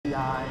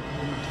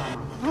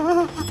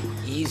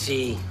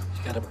Easy.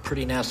 You got a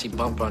pretty nasty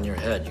bump on your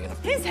head. You're gonna...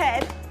 His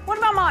head? What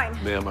about mine?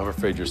 Ma'am, I'm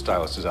afraid your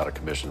stylist is out of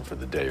commission for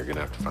the day. You're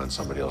gonna have to find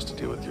somebody else to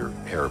deal with your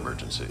hair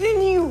emergency.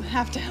 Then you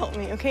have to help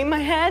me, okay? My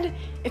head,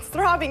 it's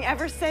throbbing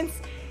ever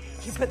since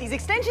you put these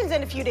extensions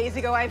in a few days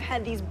ago. I've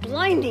had these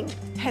blinding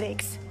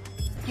headaches.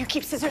 You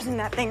keep scissors in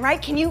that thing,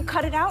 right? Can you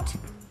cut it out?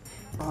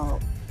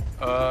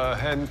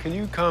 Hen, can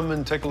you come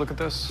and take a look at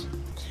this?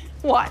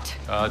 What?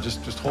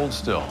 Just hold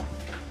still.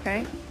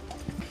 Okay.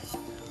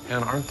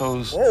 And aren't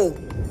those... Oh,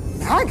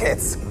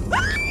 maggots. You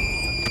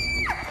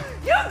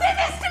did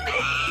this to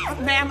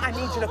me! Ma'am, I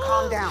need you to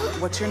calm down.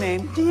 What's your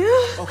name? Dina?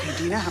 Okay,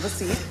 Dina, have a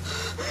seat.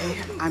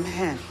 Okay, I'm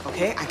Hen,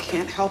 okay? I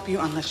can't help you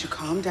unless you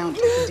calm down.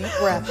 Take a deep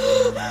breath.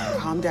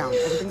 Calm down.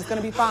 Everything's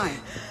gonna be fine.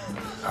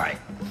 All right.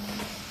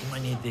 You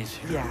might need these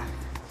here. Yeah.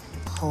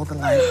 Hold the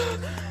light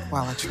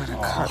while I try to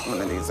cut one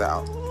of these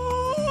out.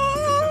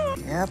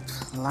 Yep,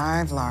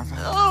 live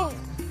larva.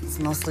 It's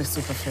mostly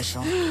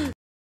superficial.